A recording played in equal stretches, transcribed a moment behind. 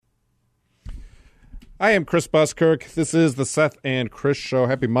I am Chris Buskirk. This is the Seth and Chris Show.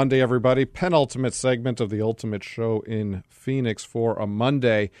 Happy Monday, everybody. Penultimate segment of the Ultimate Show in Phoenix for a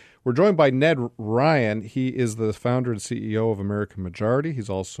Monday. We're joined by Ned Ryun. He is the founder and CEO of American Majority. He's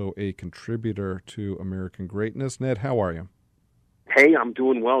also a contributor to American Greatness. Ned, how are you? Hey, I'm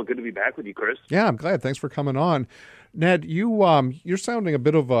doing well. Good to be back with you, Chris. Yeah, I'm glad. Thanks for coming on. Ned, you're sounding a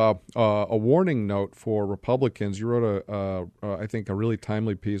bit of a warning note for Republicans. You wrote I think a really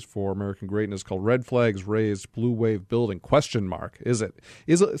timely piece for American Greatness called "Red Flags Raised, Blue Wave Building?" ? Is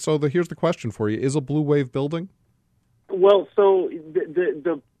it? So here's the question for you: is a blue wave building? Well, so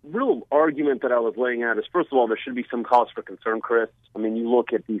the real argument that I was laying out is, first of all, there should be some cause for concern, Chris. I mean, you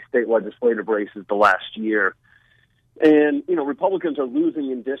look at these state legislative races the last year, and Republicans are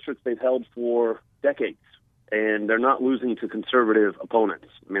losing in districts they've held for decades. And they're not losing to conservative opponents.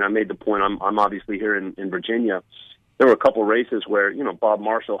 I mean, I made the point, I'm obviously here in Virginia. There were a couple of races where, Bob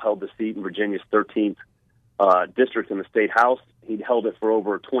Marshall held the seat in Virginia's 13th district in the state house. He'd held it for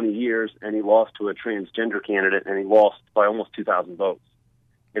over 20 years, and he lost to a transgender candidate, and he lost by almost 2,000 votes.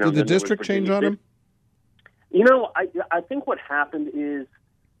 Did the district change on him? I think what happened is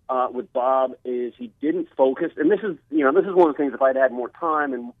with Bob is he didn't focus, and this is one of the things, if I'd had more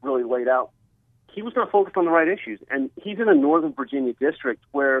time and really laid out, he was not focused on the right issues. And he's in a Northern Virginia district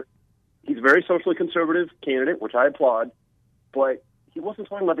where he's a very socially conservative candidate, which I applaud, but he wasn't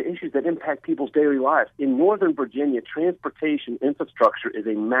talking about the issues that impact people's daily lives. In Northern Virginia, transportation infrastructure is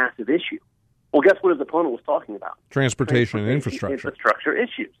a massive issue. Well, guess what his opponent was talking about? Transportation and infrastructure. Infrastructure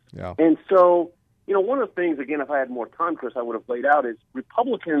issues. Yeah. And so, one of the things, again, if I had more time, Chris, I would have laid out is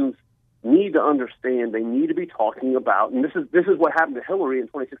Republicans need to understand they need to be talking about, and this is what happened to Hillary in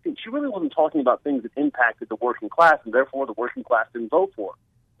 2016. She really wasn't talking about things that impacted the working class, and therefore the working class didn't vote for her.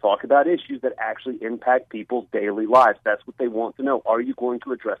 Talk about issues that actually impact people's daily lives. That's what they want to know. Are you going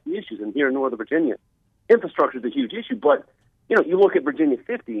to address the issues? And here in Northern Virginia, infrastructure is a huge issue, but you look at Virginia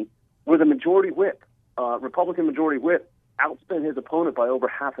 50, where the majority whip, Republican majority whip, outspent his opponent by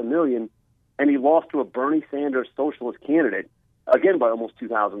over 500,000, and he lost to a Bernie Sanders socialist candidate, again, by almost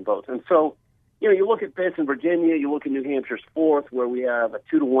 2,000 votes. And so, you look at this in Virginia, you look at New Hampshire's 4th, where we have a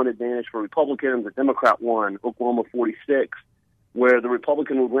 2-1 advantage for Republicans. The Democrat won, Oklahoma 46, where the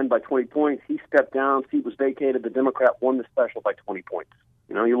Republican would win by 20 points. He stepped down, seat was vacated. The Democrat won the special by 20 points.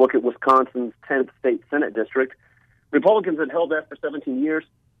 You look at Wisconsin's 10th state Senate district. Republicans had held that for 17 years.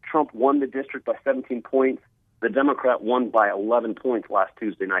 Trump won the district by 17 points. The Democrat won by 11 points last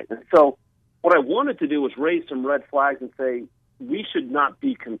Tuesday night. And so what I wanted to do was raise some red flags and say, we should not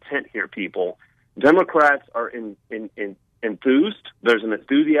be content here, people. Democrats are enthused. There's an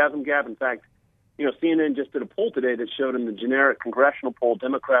enthusiasm gap. In fact, CNN just did a poll today that showed in the generic congressional poll,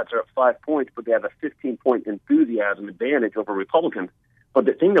 Democrats are at 5 points, but they have a 15-point enthusiasm advantage over Republicans. But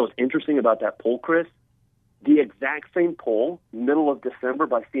the thing that was interesting about that poll, Chris, the exact same poll, middle of December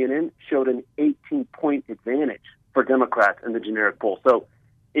by CNN, showed an 18-point advantage for Democrats in the generic poll. So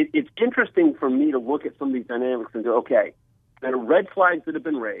it's interesting for me to look at some of these dynamics and go, okay, there are red flags that have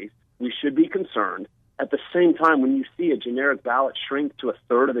been raised. We should be concerned. At the same time, when you see a generic ballot shrink to a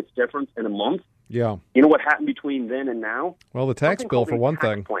third of its difference in a month, yeah, you know what happened between then and now? Well, the tax bill, for one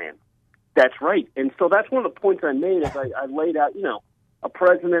thing. Plan. That's right. And so that's one of the points I made as I laid out, a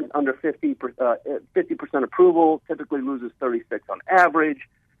president under 50% approval typically loses 36 on average.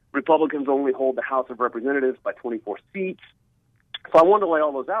 Republicans only hold the House of Representatives by 24 seats. So I wanted to lay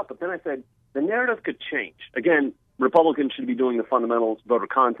all those out, but then I said the narrative could change. Again, Republicans should be doing the fundamentals, voter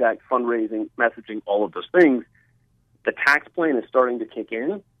contact, fundraising, messaging, all of those things. The tax plan is starting to kick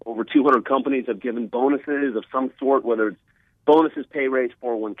in. Over 200 companies have given bonuses of some sort, whether it's bonuses, pay raise,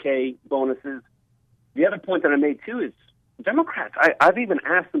 401k bonuses. The other point that I made, too, is Democrats. I've even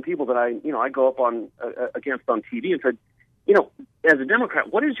asked some people that I go up on against on TV and said, as a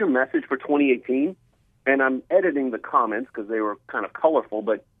Democrat, what is your message for 2018? And I'm editing the comments because they were kind of colorful,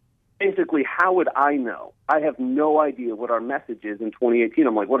 but basically, how would I know? I have no idea what our message is in 2018.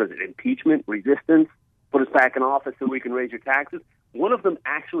 I'm like, what is it, impeachment, resistance, put us back in office so we can raise your taxes? One of them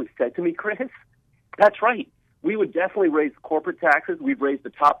actually said to me, Chris, that's right. We would definitely raise corporate taxes. We've raised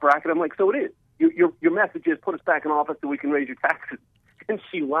the top bracket. I'm like, so it is. Your message is put us back in office so we can raise your taxes. And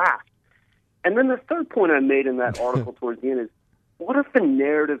she laughed. And then the third point I made in that article towards the end is, what if the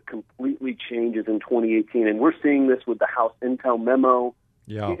narrative completely changes in 2018? And we're seeing this with the House Intel memo.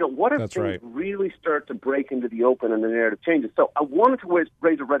 Yeah, what if things really start to break into the open and the narrative changes? So I wanted to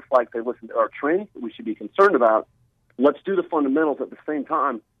raise a red flag, say, listen, there are trends that we should be concerned about. Let's do the fundamentals at the same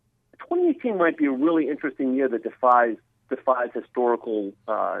time. 2018 might be a really interesting year that defies historical,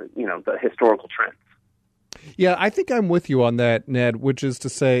 the historical trends. Yeah, I think I'm with you on that, Ned, which is to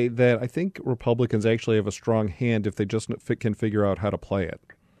say that I think Republicans actually have a strong hand if they just can figure out how to play it.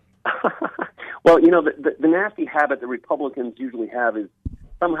 Well, the nasty habit that Republicans usually have is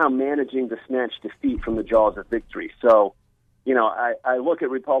somehow managing to snatch defeat from the jaws of victory. So, I look at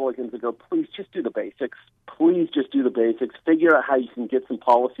Republicans and go, please just do the basics. Please just do the basics. Figure out how you can get some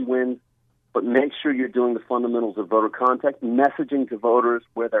policy wins, but make sure you're doing the fundamentals of voter contact, messaging to voters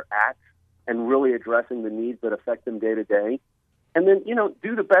where they're at, and really addressing the needs that affect them day to day. And then,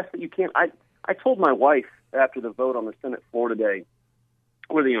 do the best that you can. I told my wife after the vote on the Senate floor today,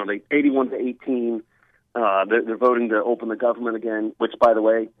 where they 81 to 18, they're voting to open the government again, which, by the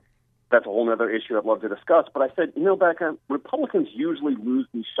way, that's a whole other issue I'd love to discuss. But I said, Becca, Republicans usually lose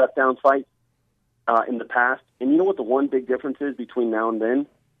these shutdown fights in the past. And you know what the one big difference is between now and then?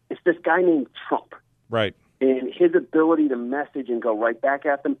 It's this guy named Trump. Right. And his ability to message and go right back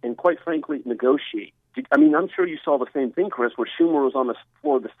at them and, quite frankly, negotiate. I mean, I'm sure you saw the same thing, Chris, where Schumer was on the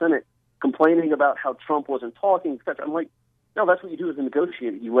floor of the Senate complaining about how Trump wasn't talking, etc. I'm like, no, that's what you do as a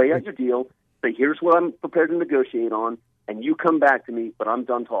negotiator. You lay out your deal, say, here's what I'm prepared to negotiate on, and you come back to me, but I'm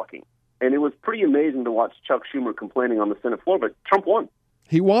done talking. And it was pretty amazing to watch Chuck Schumer complaining on the Senate floor, but Trump won.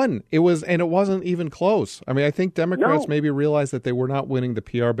 He won. It wasn't even close. I mean, I think Democrats maybe realized that they were not winning the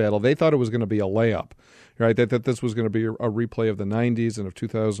PR battle. They thought it was going to be a layup, right? That this was going to be a replay of the 90s and of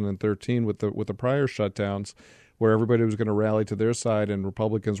 2013 with the prior shutdowns, where everybody was going to rally to their side and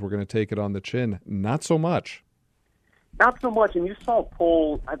Republicans were going to take it on the chin. Not so much. Not so much. And you saw a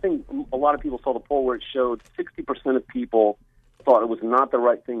poll, I think a lot of people saw the poll where it showed 60% of people thought it was not the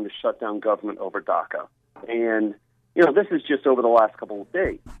right thing to shut down government over DACA. And, this is just over the last couple of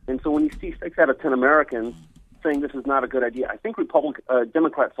days. And so when you see 6 out of 10 Americans saying this is not a good idea, I think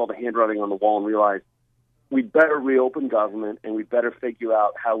Democrats saw the handwriting on the wall and realized we better reopen government and we better figure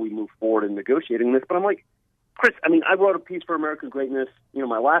out how we move forward in negotiating this. But I'm like, Chris, I wrote a piece for American Greatness,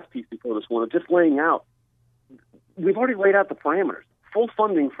 my last piece before this one, of just laying out, we've already laid out the parameters. Full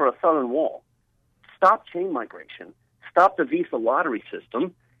funding for a southern wall. Stop chain migration. Stop the visa lottery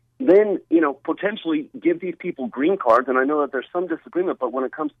system. Then, potentially give these people green cards. And I know that there's some disagreement, but when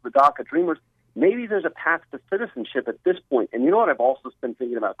it comes to the DACA Dreamers, maybe there's a path to citizenship at this point. And you know what I've also been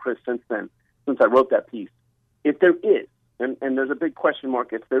thinking about, Chris, since then, since I wrote that piece? If there is, and there's a big question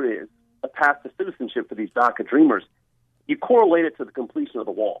mark if there is, a path to citizenship for these DACA Dreamers, you correlate it to the completion of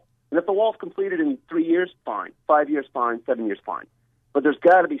the wall. And if the wall's completed in 3 years, fine. 5 years, fine. 7 years, fine. But there's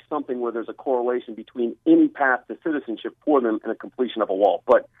got to be something where there's a correlation between any path to citizenship for them and the completion of a wall.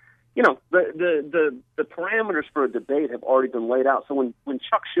 But, the parameters for a debate have already been laid out. So when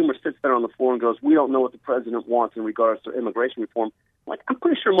Chuck Schumer sits there on the floor and goes, we don't know what the president wants in regards to immigration reform, I'm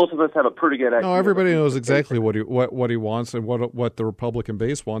pretty sure most of us have a pretty good idea. No, everybody knows exactly what he wants and what the Republican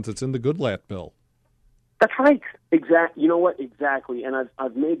base wants. It's in the Goodlatte bill. That's right. You know what? Exactly. And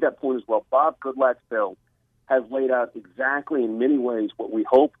I've made that point as well. Bob Goodlatte's bill has laid out exactly in many ways what we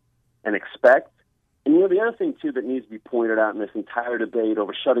hope and expect. And, the other thing, too, that needs to be pointed out in this entire debate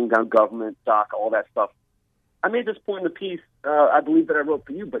over shutting down government, DACA, all that stuff, I made this point in the piece, I believe that I wrote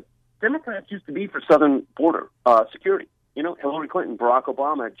for you, but Democrats used to be for southern border security. Hillary Clinton, Barack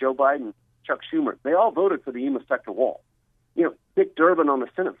Obama, Joe Biden, Chuck Schumer, they all voted for the EMA sector wall. Dick Durbin on the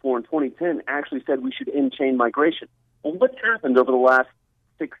Senate floor in 2010 actually said we should end chain migration. Well, what's happened over the last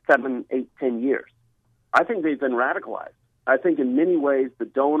 6, 7, 8, 10 years? I think they've been radicalized. I think in many ways the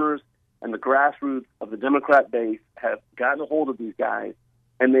donors and the grassroots of the Democrat base have gotten a hold of these guys,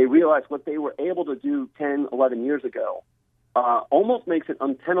 and they realize what they were able to do 10, 11 years ago almost makes it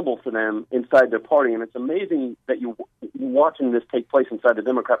untenable for them inside their party. And it's amazing that you're watching this take place inside the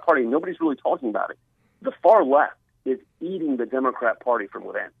Democrat Party, and nobody's really talking about it. The far left is eating the Democrat Party from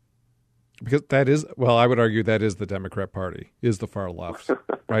within. Because I would argue that is the Democrat Party, is the far left,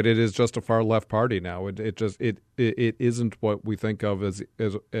 right? It is just a far left party now. It isn't what we think of as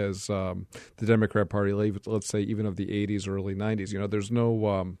the Democrat Party, let's say even of the 80s, early 90s.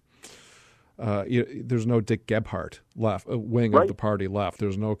 There's no Dick Gebhardt wing of the party left.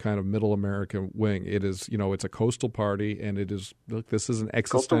 There's no kind of middle American wing. It is, it's a coastal party, and this is an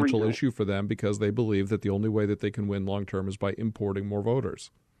existential issue for them because they believe that the only way that they can win long term is by importing more voters.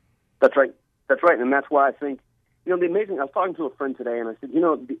 That's right. And that's why I think, the amazing, I was talking to a friend today, and I said,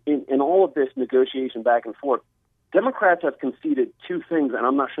 in all of this negotiation back and forth, Democrats have conceded two things, and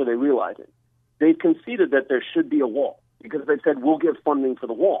I'm not sure they realize it. They've conceded that there should be a wall because they've said, we'll give funding for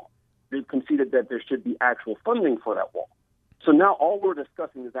the wall. They've conceded that there should be actual funding for that wall. So now all we're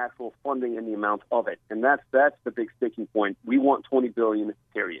discussing is actual funding and the amount of it, and that's the big sticking point. We want $20 billion,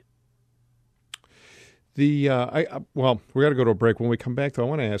 period. Well, we got to go to a break. When we come back, though, I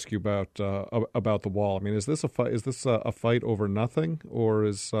want to ask you about the wall. I mean, is this a fight? Is this a fight over nothing, or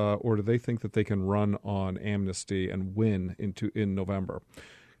do they think that they can run on amnesty and win in November?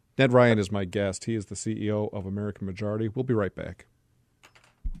 Ned Ryun is my guest. He is the CEO of American Majority. We'll be right back.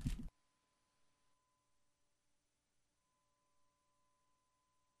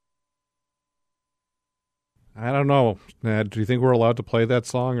 I don't know, Ned. Do you think we're allowed to play that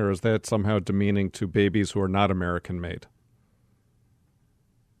song, or is that somehow demeaning to babies who are not American-made?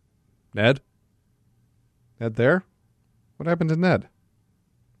 Ned? Ned there? What happened to Ned?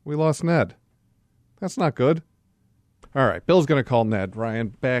 We lost Ned. That's not good. All right, Bill's going to call Ned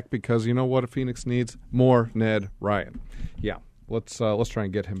Ryun back because you know what Phoenix needs? More Ned Ryun. Yeah, let's try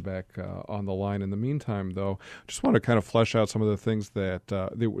and get him back on the line. In the meantime, though, just want to kind of flesh out some of the things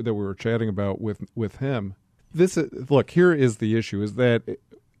that we were chatting about with him. Look, here is the issue: is that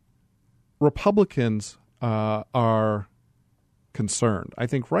Republicans are concerned, I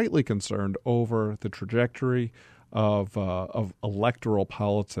think rightly concerned, over the trajectory of electoral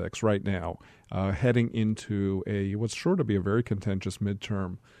politics right now, heading into what's sure to be a very contentious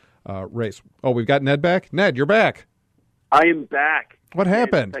midterm race. Oh, we've got Ned back. Ned, you're back. I am back. What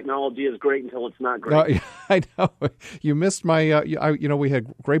happened? Technology is great until it's not great. I know. You missed my. We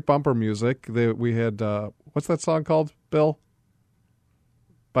had great bumper music. We had what's that song called, Bill?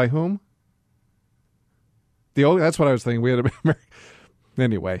 By whom? That's what I was thinking. We had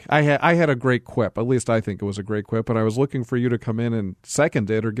anyway. I had a great quip. At least I think it was a great quip. But I was looking for you to come in and second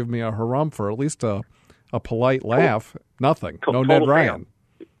it or give me a harumph for at least a polite laugh. Nothing. No Ned Ryun.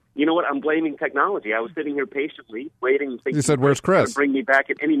 You know what? I'm blaming technology. I was sitting here patiently waiting. You said, "Where's Chris?" Bring me back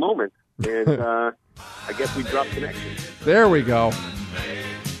at any moment, and I guess we dropped connection. There we go.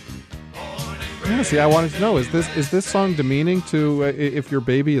 Yeah, see, I wanted to know: is this song demeaning to if your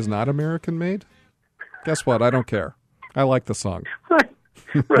baby is not American made? Guess what? I don't care. I like the song. Right.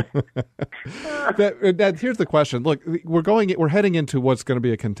 Here's the question. Look, we're heading into what's going to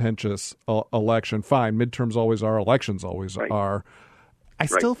be a contentious election. Fine, midterms always are. Elections always are. I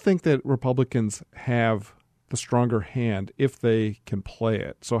still think that Republicans have the stronger hand if they can play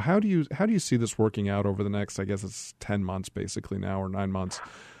it. So how do you see this working out over the next, I guess it's 10 months basically now, or 9 months?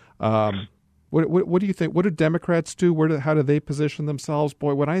 What do you think? What do Democrats do? How do they position themselves?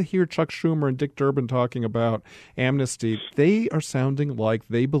 Boy, when I hear Chuck Schumer and Dick Durbin talking about amnesty, they are sounding like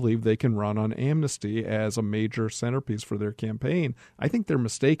they believe they can run on amnesty as a major centerpiece for their campaign. I think they're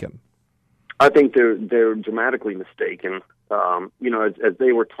mistaken. I think they're dramatically mistaken. As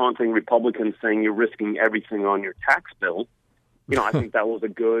they were taunting Republicans, saying you're risking everything on your tax bill, I think that was a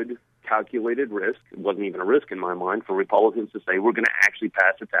good calculated risk. It wasn't even a risk in my mind for Republicans to say we're going to actually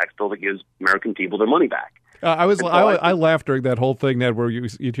pass a tax bill that gives American people their money back. I laughed during that whole thing, Ned, where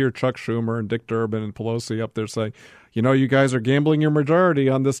you'd hear Chuck Schumer and Dick Durbin and Pelosi up there saying, you guys are gambling your majority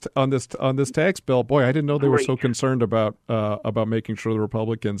on this tax bill. Boy, I didn't know they were so concerned about making sure the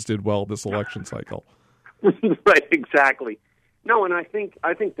Republicans did well this election cycle. Right, exactly. No, and I think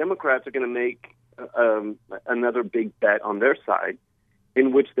Democrats are going to make another big bet on their side,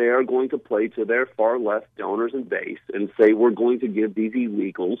 in which they are going to play to their far left donors and base and say we're going to give these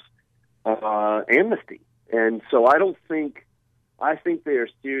illegals amnesty. And so I think they are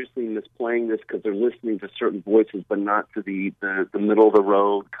seriously misplaying this because they're listening to certain voices, but not to the middle of the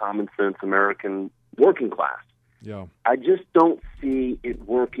road, common sense American working class. Yeah, I just don't see it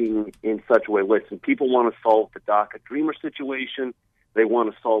working in such a way. Listen, people want to solve the DACA Dreamer situation. They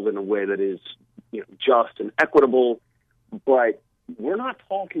want to solve it in a way that is just and equitable, but we're not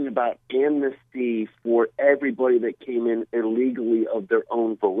talking about amnesty for everybody that came in illegally of their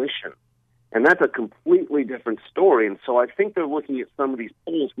own volition. And that's a completely different story. And so I think they're looking at some of these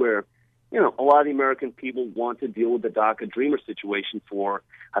polls where, a lot of the American people want to deal with the DACA Dreamer situation for,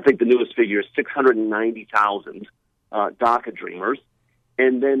 I think the newest figure is 690,000 DACA Dreamers.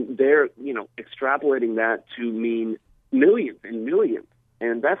 And then they're, extrapolating that to mean millions and millions.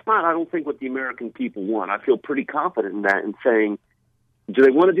 And that's not, I don't think, what the American people want. I feel pretty confident in that and saying, do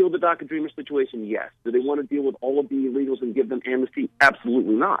they want to deal with the DACA Dreamer situation? Yes. Do they want to deal with all of the illegals and give them amnesty?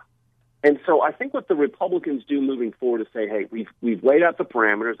 Absolutely not. And so I think what the Republicans do moving forward is say, hey, we've laid out the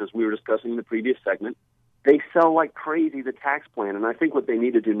parameters, as we were discussing in the previous segment. They sell like crazy the tax plan. And I think what they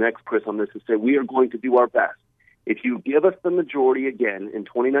need to do next, Chris, on this is say, we are going to do our best. If you give us the majority again in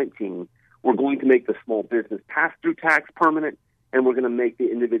 2019, we're going to make the small business pass-through tax permanent, and we're going to make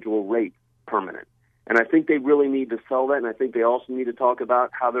the individual rate permanent. And I think they really need to sell that, and I think they also need to talk about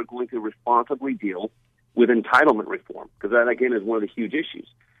how they're going to responsibly deal with entitlement reform, because that, again, is one of the huge issues.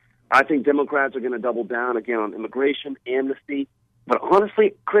 I think Democrats are going to double down, again, on immigration, amnesty. But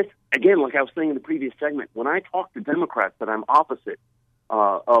honestly, Chris, again, like I was saying in the previous segment, when I talk to Democrats that I'm opposite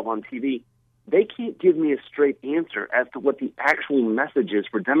of on TV, they can't give me a straight answer as to what the actual message is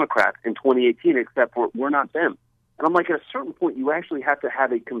for Democrats in 2018, except for we're not them. And I'm like, at a certain point, you actually have to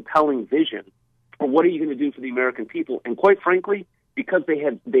have a compelling vision for what are you going to do for the American people. And quite frankly, because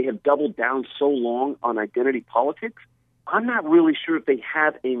they have doubled down so long on identity politics, I'm not really sure if they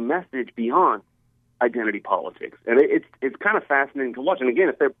have a message beyond identity politics. And it's kind of fascinating to watch. And again,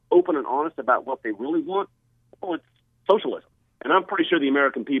 if they're open and honest about what they really want, well, it's socialism. And I'm pretty sure the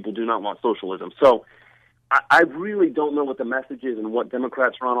American people do not want socialism. So I really don't know what the message is and what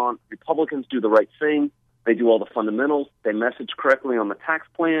Democrats run on. Republicans do the right thing. They do all the fundamentals. They message correctly on the tax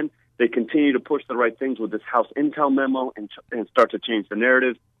plan. They continue to push the right things with this House Intel memo and start to change the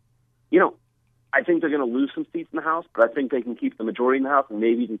narrative. You know, I think they're going to lose some seats in the House, but I think they can keep the majority in the House and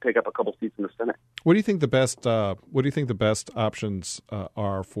maybe even pick up a couple seats in the Senate. What do you think the best? What do you think the best options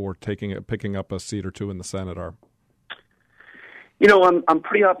are for picking up a seat or two in the Senate are? You know, I'm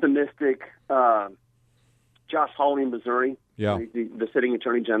pretty optimistic. Josh Hawley in Missouri, yeah, the sitting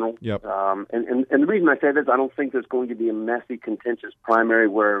attorney general. Yep. And the reason I say this, I don't think there's going to be a messy, contentious primary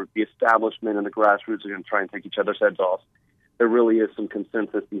where the establishment and the grassroots are going to try and take each other's heads off. There really is some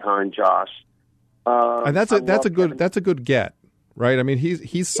consensus behind Josh. And that's a good get, right? I mean,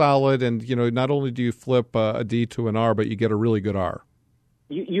 he's solid, and you know, not only do you flip a D to an R, but you get a really good R.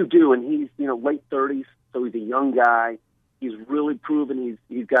 You do, and he's late 30s, so he's a young guy. He's really proven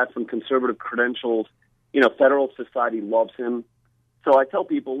he's got some conservative credentials. Federal Society loves him. So I tell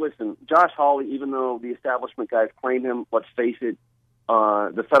people, listen, Josh Hawley, even though the establishment guys claim him, let's face it,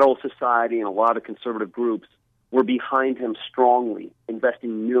 the Federal Society and a lot of conservative groups were behind him strongly,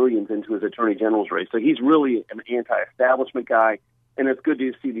 investing millions into his attorney general's race. So he's really an anti-establishment guy, and it's good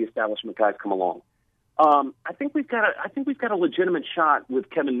to see the establishment guys come along. I think we've got a legitimate shot with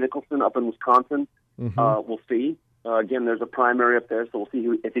Kevin Nicholson up in Wisconsin. Mm-hmm. We'll see. Again, there's a primary up there, so we'll see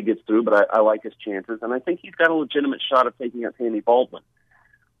if he gets through, but I like his chances. And I think he's got a legitimate shot of taking out Tammy Baldwin.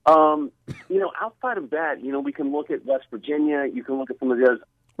 Outside of that, we can look at West Virginia. You can look at some of the others.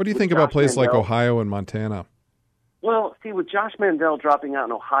 What do you think about places like Ohio and Montana? Well, see, with Josh Mandel dropping out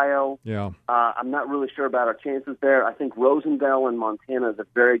in Ohio, yeah, I'm not really sure about our chances there. I think Rosendale in Montana is a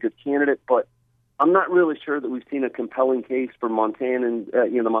very good candidate, but I'm not really sure that we've seen a compelling case for Montana,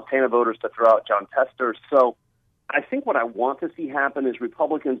 the Montana voters to throw out John Tester. So I think what I want to see happen is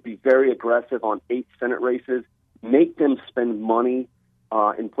Republicans be very aggressive on 8 Senate races, make them spend money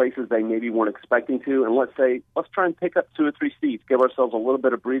in places they maybe weren't expecting to, and let's try and pick up 2 or 3 seats, give ourselves a little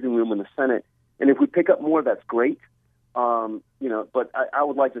bit of breathing room in the Senate. And if we pick up more, that's great. But I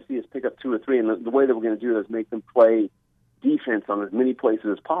would like to see us pick up 2 or 3, and the way that we're going to do it is make them play defense on as many places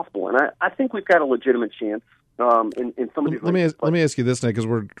as possible. And I think we've got a legitimate chance. In some of these let me ask you this, Nick, because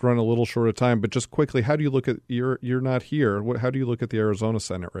we're running a little short of time. But just quickly, how do you look at you're not here? How do you look at the Arizona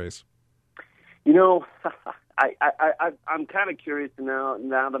Senate race? I'm kind of curious now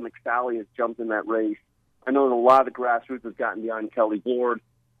that McSally has jumped in that race. I know that a lot of the grassroots has gotten behind Kelly Ward.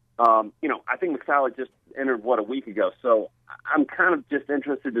 I think McSally just entered a week ago, so I'm kind of just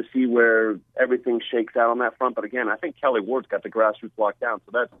interested to see where everything shakes out on that front. But again, I think Kelly Ward's got the grassroots locked down,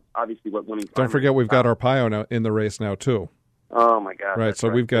 so that's obviously what winning. Don't forget, we've got Arpaio now in the race now too. Oh my God! Right, so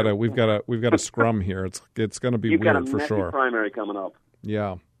we've got a scrum here. It's going to be weird for sure. Primary coming up.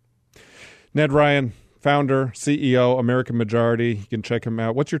 Yeah, Ned Ryun, founder, CEO, American Majority. You can check him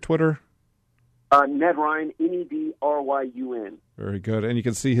out. What's your Twitter? Ned Ryun, NEDRYUN. Very good. And you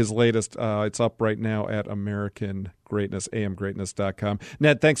can see his latest. It's up right now at American Greatness, amgreatness.com.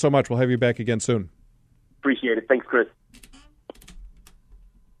 Ned, thanks so much. We'll have you back again soon. Appreciate it. Thanks, Chris.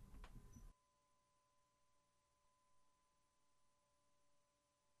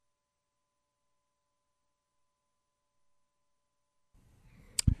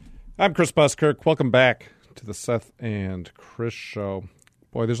 I'm Chris Buskirk. Welcome back to the Seth and Chris Show.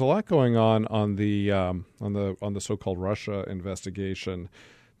 Boy, there's a lot going on the so-called Russia investigation.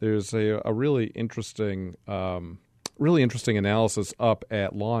 There's a really interesting analysis up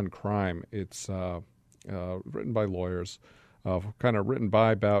at Law and Crime. It's written by lawyers, kind of written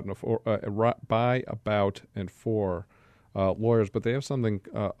by about and for lawyers. But they have something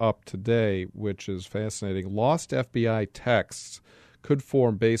up today which is fascinating. Lost FBI texts could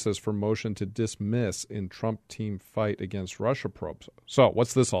form basis for motion to dismiss in Trump team fight against Russia probes. So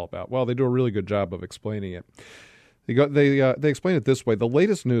what's this all about? Well, they do a really good job of explaining it. They explain it this way. The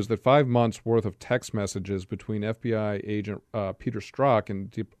latest news that 5 months' worth of text messages between FBI agent Peter Strzok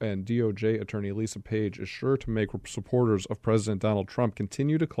and DOJ attorney Lisa Page is sure to make supporters of President Donald Trump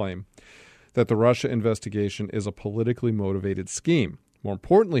continue to claim that the Russia investigation is a politically motivated scheme. More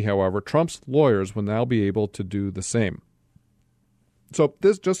importantly, however, Trump's lawyers will now be able to do the same. So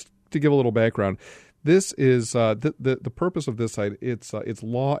this, just to give a little background, this is the purpose of this site. It's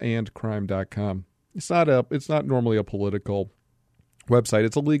lawandcrime.com. It's not normally a political website.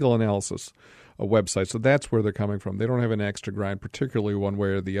 It's a legal analysis website. So that's where they're coming from. They don't have an axe to grind, particularly one way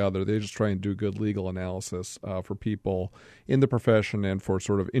or the other. They just try and do good legal analysis for people in the profession and for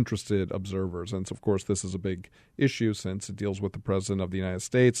sort of interested observers. And so, of course, this is a big issue since it deals with the President of the United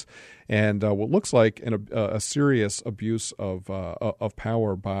States and what looks like a serious abuse of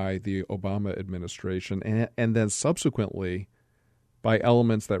power by the Obama administration and then subsequently by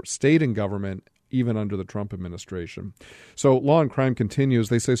elements that stayed in government even under the Trump administration. So Law and Crime continues.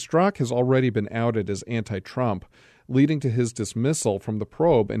 They say Strzok has already been outed as anti-Trump, leading to his dismissal from the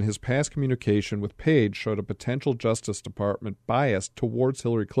probe, and his past communication with Page showed a potential Justice Department bias towards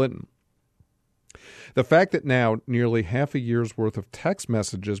Hillary Clinton. The fact that now nearly half a year's worth of text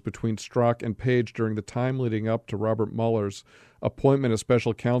messages between Strzok and Page during the time leading up to Robert Mueller's appointment as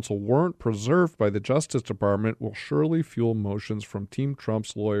special counsel weren't preserved by the Justice Department will surely fuel motions from Team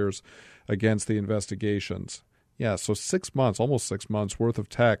Trump's lawyers against the investigations. Yeah, so 6 months, almost 6 months worth of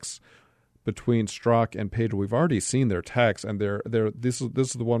texts between Strzok and Page. We've already seen their texts, and this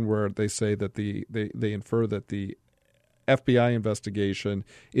is the one where they say that they infer that the FBI investigation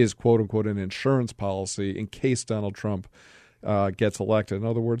is quote-unquote an insurance policy in case Donald Trump gets elected. In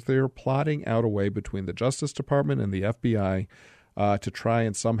other words, they are plotting out a way between the Justice Department and the FBI to try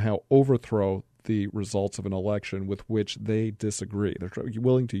and somehow overthrow the results of an election with which they disagree. They're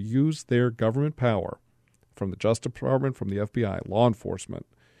willing to use their government power from the Justice Department, from the FBI, law enforcement,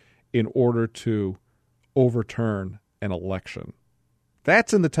 in order to overturn an election.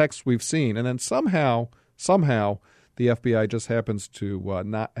 That's in the text we've seen. And then somehow, the FBI just happens to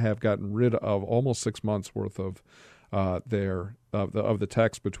not have gotten rid of almost 6 months worth of the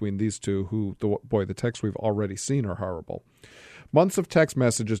text between these two. The texts we've already seen are horrible. Months of text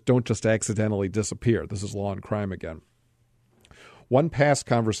messages don't just accidentally disappear. This is Law and Crime again. One past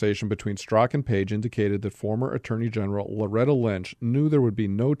conversation between Strzok and Page indicated that former Attorney General Loretta Lynch knew there would be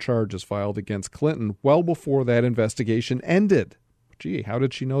no charges filed against Clinton well before that investigation ended. Gee, how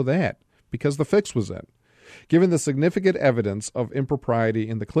did she know that? Because the fix was in. Given the significant evidence of impropriety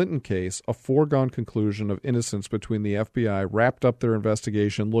in the Clinton case, a foregone conclusion of innocence between the FBI wrapped up their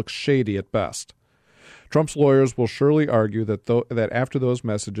investigation looks shady at best. Trump's lawyers will surely argue that after those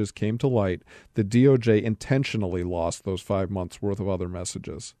messages came to light, the DOJ intentionally lost those 5 months' worth of other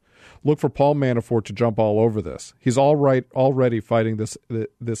messages. Look for Paul Manafort to jump all over this. He's already fighting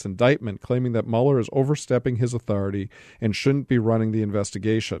this indictment, claiming that Mueller is overstepping his authority and shouldn't be running the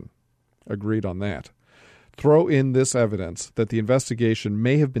investigation. Agreed on that. Throw in this evidence that the investigation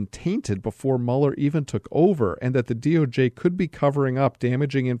may have been tainted before Mueller even took over and that the DOJ could be covering up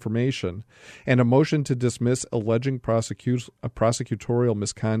damaging information, and a motion to dismiss alleging prosecutorial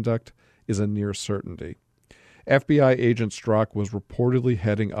misconduct is a near certainty. FBI agent Strzok was reportedly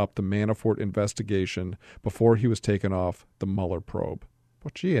heading up the Manafort investigation before he was taken off the Mueller probe.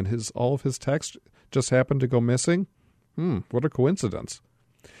 But gee, and all of his texts just happened to go missing? What a coincidence.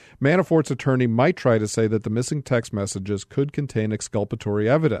 Manafort's attorney might try to say that the missing text messages could contain exculpatory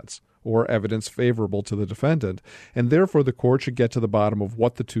evidence or evidence favorable to the defendant, and therefore the court should get to the bottom of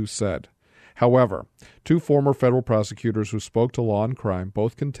what the two said. However, two former federal prosecutors who spoke to Law and Crime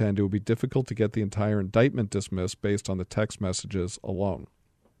both contend it would be difficult to get the entire indictment dismissed based on the text messages alone.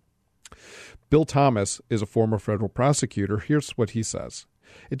 Bill Thomas is a former federal prosecutor. Here's what he says.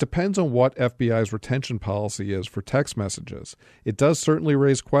 It depends on what FBI's retention policy is for text messages. It does certainly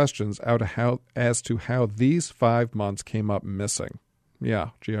raise questions as to how these 5 months came up missing. Yeah,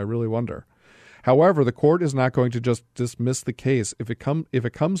 gee, I really wonder. However, the court is not going to just dismiss the case. If it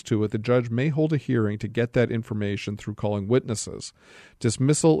comes to it, the judge may hold a hearing to get that information through calling witnesses.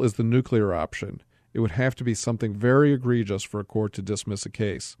 Dismissal is the nuclear option. It would have to be something very egregious for a court to dismiss a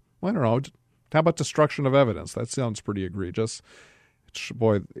case. Well, I don't know. How about destruction of evidence? That sounds pretty egregious.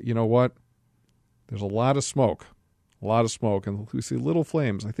 Boy, you know what? There's a lot of smoke, and we see little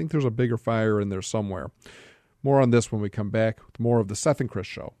flames. I think there's a bigger fire in there somewhere. More on this when we come back with more of the Seth and Chris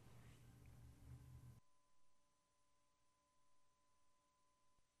Show.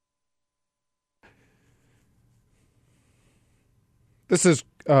 This is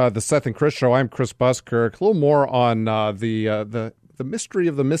the Seth and Chris Show. I'm Chris Buskirk. A little more on the mystery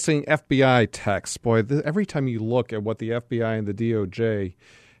of the missing FBI texts. Boy, every time you look at what the FBI and the DOJ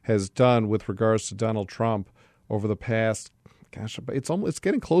has done with regards to Donald Trump over the past gosh, it's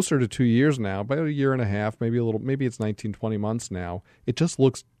getting closer to 2 years now, about a year and a half, maybe it's 19, 20 months now. It just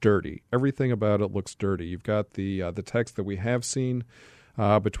looks dirty. Everything about it looks dirty. You've got the text that we have seen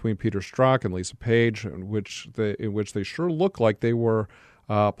between Peter Strzok and Lisa Page, in which they sure look like they were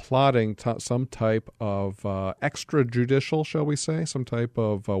plotting some type of extrajudicial, shall we say, some type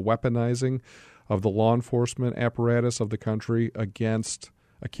of weaponizing of the law enforcement apparatus of the country against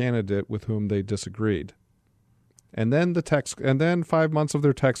a candidate with whom they disagreed. And then 5 months of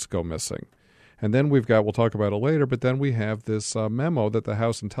their texts go missing. And then we'll talk about it later, but then we have this memo that the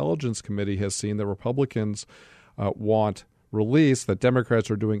House Intelligence Committee has seen that Republicans want released, that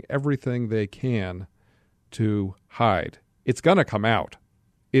Democrats are doing everything they can to hide. It's going to come out.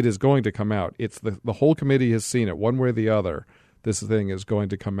 It is going to come out. It's the whole committee has seen it one way or the other. This thing is going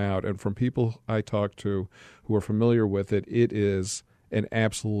to come out. And from people I talk to who are familiar with it, it is an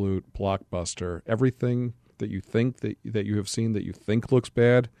absolute blockbuster. Everything that you think that you have seen that you think looks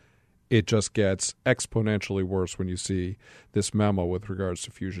bad, it just gets exponentially worse when you see this memo with regards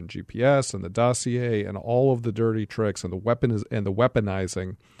to Fusion GPS and the dossier and all of the dirty tricks and the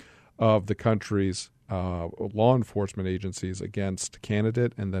weaponizing of the country's law enforcement agencies against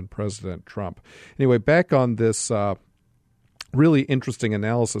candidate and then President Trump. Anyway, back on this really interesting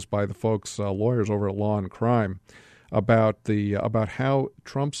analysis by the folks, lawyers over at Law and Crime, about how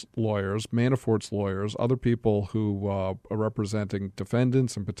Trump's lawyers, Manafort's lawyers, other people who are representing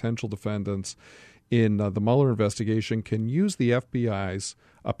defendants and potential defendants in the Mueller investigation can use the FBI's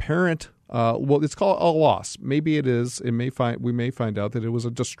apparent, it's called a loss. Maybe it is. We may find out that it was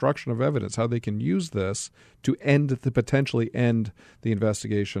a destruction of evidence. How they can use this to potentially end the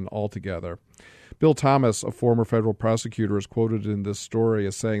investigation altogether. Bill Thomas, a former federal prosecutor, is quoted in this story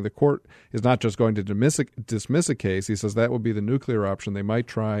as saying the court is not just going to dismiss a case. He says that would be the nuclear option. They might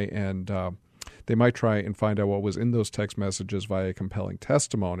try and find out what was in those text messages via compelling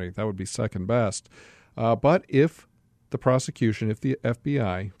testimony. That would be second best. But if the prosecution, if the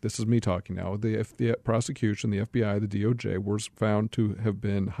FBI, this is me talking now, if the prosecution, the FBI, the DOJ, was found to have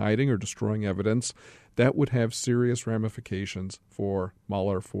been hiding or destroying evidence, that would have serious ramifications for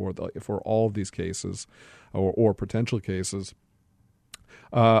Mueller for all of these cases or potential cases,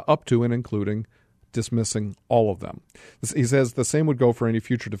 up to and including dismissing all of them. He says the same would go for any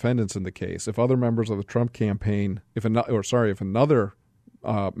future defendants in the case. If other members of the Trump campaign, if another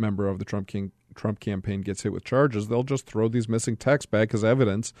member of the Trump campaign gets hit with charges, they'll just throw these missing texts back as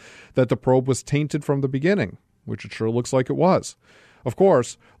evidence that the probe was tainted from the beginning, which it sure looks like it was. Of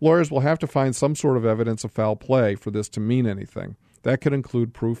course, lawyers will have to find some sort of evidence of foul play for this to mean anything. That could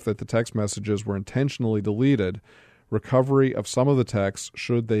include proof that the text messages were intentionally deleted, recovery of some of the texts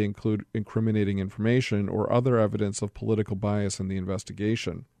should they include incriminating information, or other evidence of political bias in the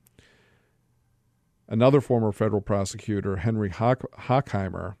investigation. Another former federal prosecutor, Henry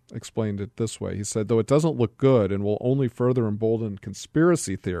Hockheimer, explained it this way. He said, though it doesn't look good and will only further embolden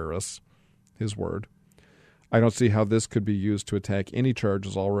conspiracy theorists, his word, I don't see how this could be used to attack any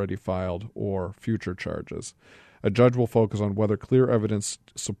charges already filed or future charges. A judge will focus on whether clear evidence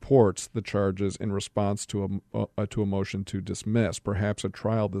supports the charges in response to a motion to dismiss. Perhaps at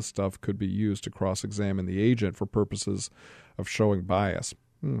trial this stuff could be used to cross-examine the agent for purposes of showing bias.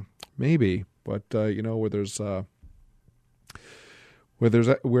 Maybe, but where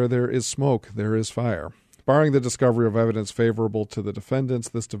there is smoke, there is fire. Barring the discovery of evidence favorable to the defendants,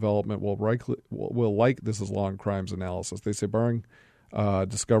 this development this is Law and Crimes analysis. They say barring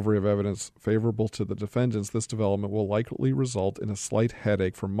discovery of evidence favorable to the defendants, this development will likely result in a slight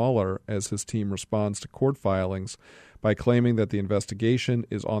headache for Mueller as his team responds to court filings by claiming that the investigation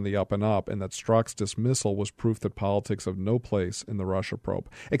is on the up and up and that Strzok's dismissal was proof that politics have no place in the Russia probe.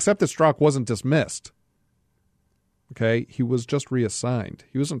 Except that Strzok wasn't dismissed. Okay? He was just reassigned.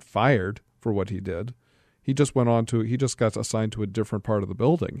 He wasn't fired for what he did. He just got assigned to a different part of the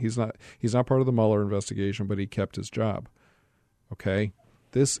building. He's not part of the Mueller investigation, but he kept his job. Okay?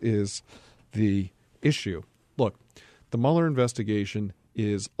 This is the issue. Look, the Mueller investigation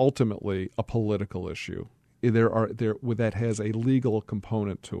is ultimately a political issue. That has a legal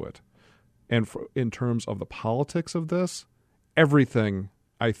component to it. And in terms of the politics of this, everything,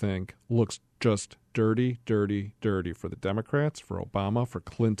 I think, looks just dirty, dirty, dirty for the Democrats, for Obama, for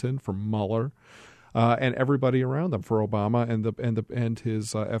Clinton, for Mueller, and everybody around them, for Obama and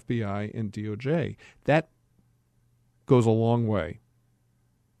his FBI and DOJ. That goes a long way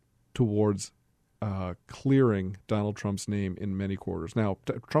towards clearing Donald Trump's name in many quarters. Now,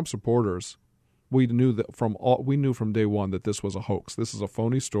 Trump supporters, we knew from day one that this was a hoax. This is a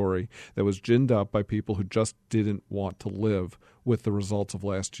phony story that was ginned up by people who just didn't want to live with the results of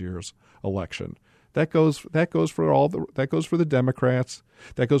last year's election. That goes for the Democrats.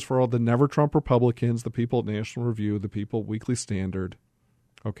 That goes for all the Never Trump Republicans, the people at National Review, the people at Weekly Standard.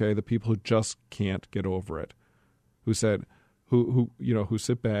 Okay, the people who just can't get over it, who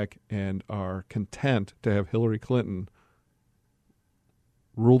sit back and are content to have Hillary Clinton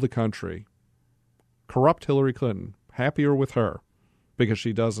rule the country, corrupt Hillary Clinton, happier with her because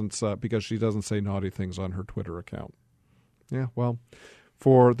she doesn't say naughty things on her Twitter account. Yeah, well,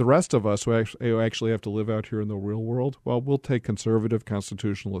 for the rest of us who actually have to live out here in the real world, well, we'll take conservative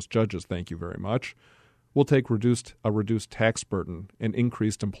constitutionalist judges, thank you very much. We'll take a reduced tax burden and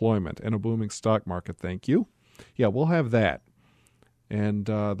increased employment and a booming stock market, thank you. Yeah, we'll have that. And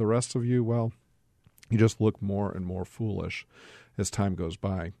the rest of you, well, you just look more and more foolish as time goes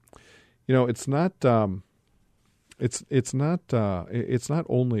by. You know, it's not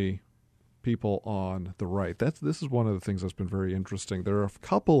only people on the right. This is one of the things that's been very interesting. There are a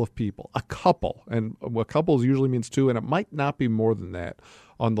couple, and a couple usually means two, and it might not be more than that,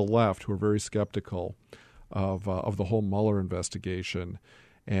 on the left who are very skeptical of the whole Mueller investigation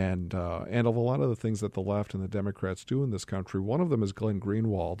and of a lot of the things that the left and the Democrats do in this country. One of them is Glenn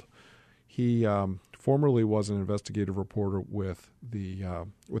Greenwald. He formerly was an investigative reporter with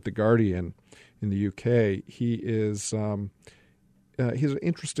the Guardian in the UK. He's an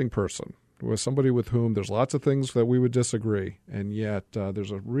interesting person. Was somebody with whom there's lots of things that we would disagree, and yet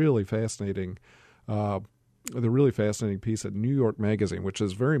there's a really fascinating piece at New York Magazine, which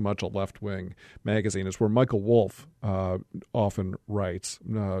is very much a left-wing magazine. It's where Michael Wolff often writes.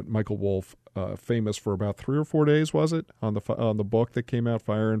 Michael Wolff, famous for about 3 or 4 days, was it, on the book that came out,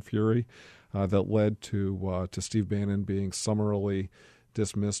 Fire and Fury, that led to Steve Bannon being summarily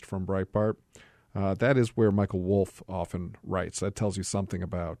dismissed from Breitbart. That is where Michael Wolff often writes. That tells you something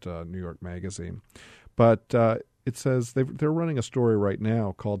about New York Magazine. But it says they're running a story right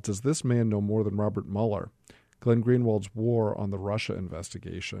now called "Does This Man Know More Than Robert Mueller? Glenn Greenwald's War on the Russia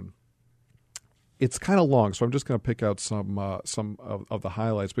Investigation." It's kind of long, so I'm just going to pick out some of the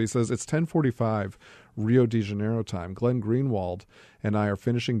highlights. But he says, it's 10:45 Rio de Janeiro time. Glenn Greenwald and I are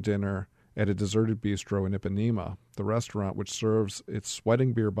finishing dinner at a deserted bistro in Ipanema. The restaurant, which serves its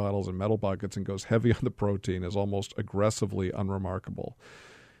sweating beer bottles in metal buckets and goes heavy on the protein, is almost aggressively unremarkable.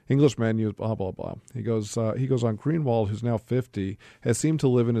 English menu, blah, blah, blah. He goes on, Greenwald, who's now 50, has seemed to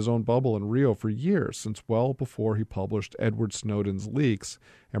live in his own bubble in Rio for years, since well before he published Edward Snowden's leaks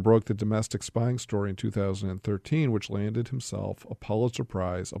and broke the domestic spying story in 2013, which landed himself a Pulitzer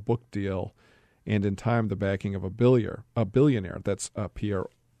Prize, a book deal, and in time the backing of a billionaire. That's Pierre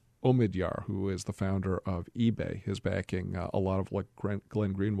Omidyar, who is the founder of eBay, his backing a lot of what Glenn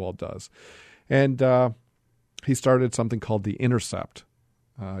Greenwald does. And he started something called The Intercept.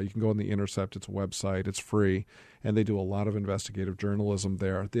 You can go on The Intercept. It's a website. It's free. And they do a lot of investigative journalism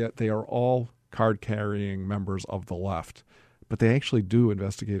there. They are all card-carrying members of the left, but they actually do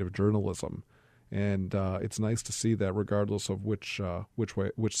investigative journalism. And it's nice to see that regardless of which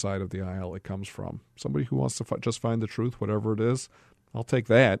side of the aisle it comes from. Somebody who wants to just find the truth, whatever it is, I'll take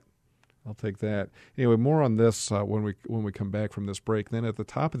that. Anyway, more on this when we come back from this break. Then at the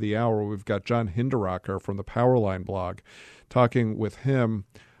top of the hour, we've got John Hinderaker from the Powerline blog talking with him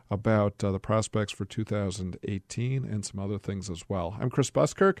about the prospects for 2018 and some other things as well. I'm Chris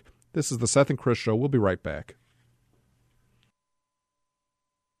Buskirk. This is the Seth and Chris Show. We'll be right back.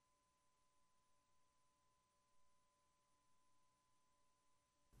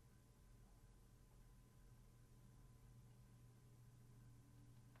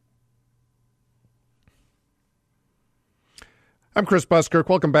 I'm Chris Buskirk.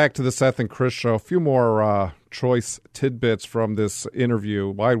 Welcome back to the Seth and Chris Show. A few more choice tidbits from this interview,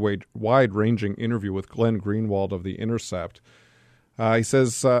 wide-ranging interview with Glenn Greenwald of The Intercept. He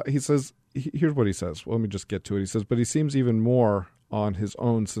says, here's what he says. Well, let me just get to it. He says, but he seems even more on his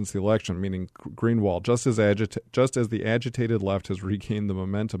own since the election, meaning Greenwald, just as the agitated left has regained the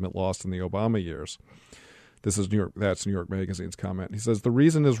momentum it lost in the Obama years. That's New York Magazine's comment. He says, the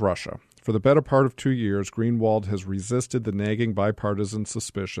reason is Russia. For the better part of 2 years, Greenwald has resisted the nagging bipartisan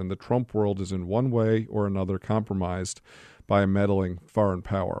suspicion the Trump world is in one way or another compromised by a meddling foreign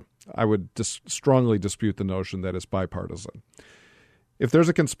power. I would strongly dispute the notion that it's bipartisan. If there's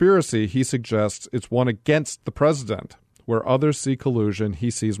a conspiracy, he suggests it's one against the president. Where others see collusion, he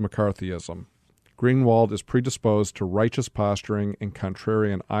sees McCarthyism. Greenwald is predisposed to righteous posturing and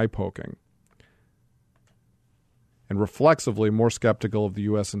contrarian eye-poking, and reflexively more skeptical of the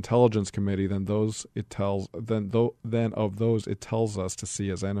U.S. Intelligence Committee than of those it tells us to see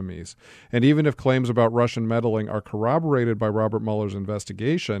as enemies. And even if claims about Russian meddling are corroborated by Robert Mueller's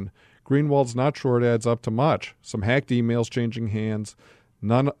investigation, Greenwald's not sure it adds up to much. Some hacked emails changing hands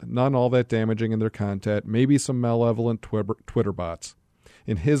None all that damaging in their content, maybe some malevolent Twitter bots.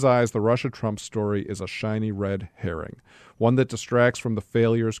 In his eyes, the Russia-Trump story is a shiny red herring, one that distracts from the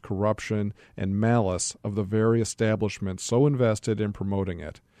failures, corruption, and malice of the very establishment so invested in promoting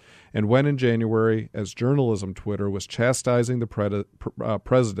it. And when in January, as journalism Twitter was chastising the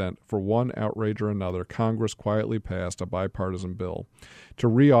president for one outrage or another, Congress quietly passed a bipartisan bill to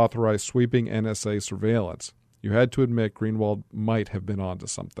reauthorize sweeping NSA surveillance. You had to admit Greenwald might have been onto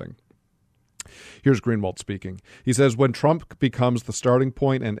something. Here's Greenwald speaking. He says, when Trump becomes the starting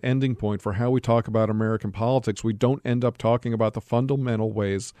point and ending point for how we talk about American politics, we don't end up talking about the fundamental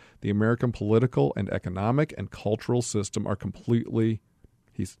ways the American political and economic and cultural system are completely,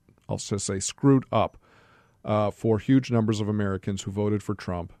 I'll just say, screwed up for huge numbers of Americans who voted for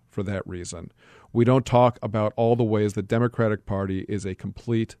Trump for that reason. We don't talk about all the ways the Democratic Party is a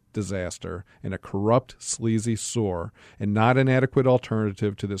complete disaster and a corrupt, sleazy sore and not an adequate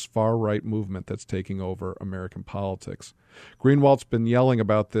alternative to this far-right movement that's taking over American politics. Greenwald's been yelling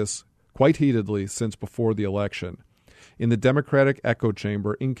about this quite heatedly since before the election. In the Democratic echo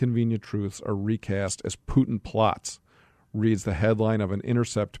chamber, inconvenient truths are recast as Putin plots, reads the headline of an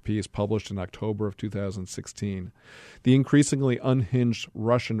Intercept piece published in October of 2016. The increasingly unhinged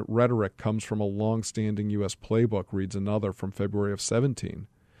Russian rhetoric comes from a long-standing U.S. playbook, reads another from February of 17.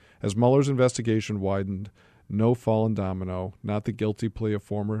 As Mueller's investigation widened, no fallen domino, not the guilty plea of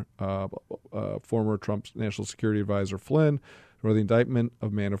former Trump National Security Advisor Flynn, nor the indictment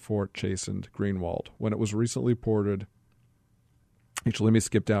of Manafort chastened Greenwald. When it was recently reported, actually, let me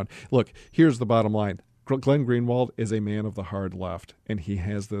skip down. Look, here's the bottom line. Glenn Greenwald is a man of the hard left, and he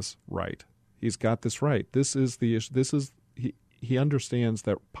has this right. He's got this right. This is the issue. He understands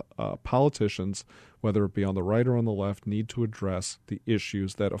that politicians, whether it be on the right or on the left, need to address the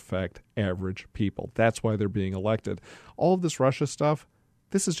issues that affect average people. That's why they're being elected. All of this Russia stuff,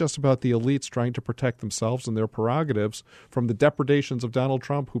 this is just about the elites trying to protect themselves and their prerogatives from the depredations of Donald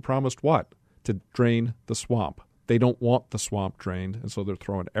Trump, who promised what? To drain the swamp. They don't want the swamp drained, and so they're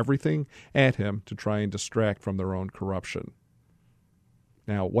throwing everything at him to try and distract from their own corruption.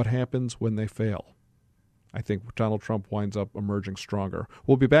 Now, what happens when they fail? I think Donald Trump winds up emerging stronger.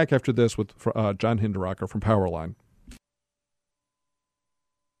 We'll be back after this with John Hinderaker from Powerline.